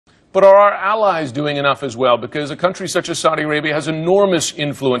But are our allies doing enough as well? Because a country such as Saudi Arabia has enormous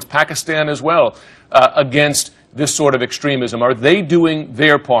influence, Pakistan as well, against this sort of extremism. Are they doing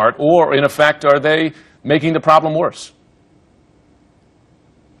their part, or in effect, are they making the problem worse?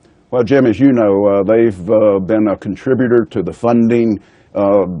 Well, Jim, as you know, they've been a contributor to the funding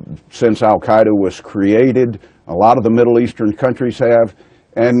since al-Qaeda was created. A lot of the Middle Eastern countries have.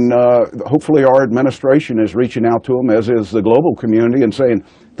 And hopefully our administration is reaching out to them, as is the global community, and saying,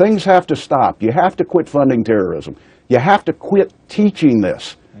 things have to stop. You have to quit funding terrorism. You have to quit teaching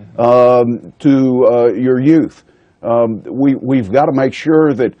this to your youth. We've got to make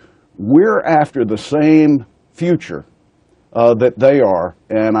sure that we're after the same future that they are.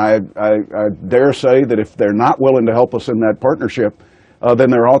 And I dare say that if they're not willing to help us in that partnership, then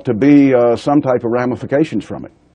there ought to be some type of ramifications from it.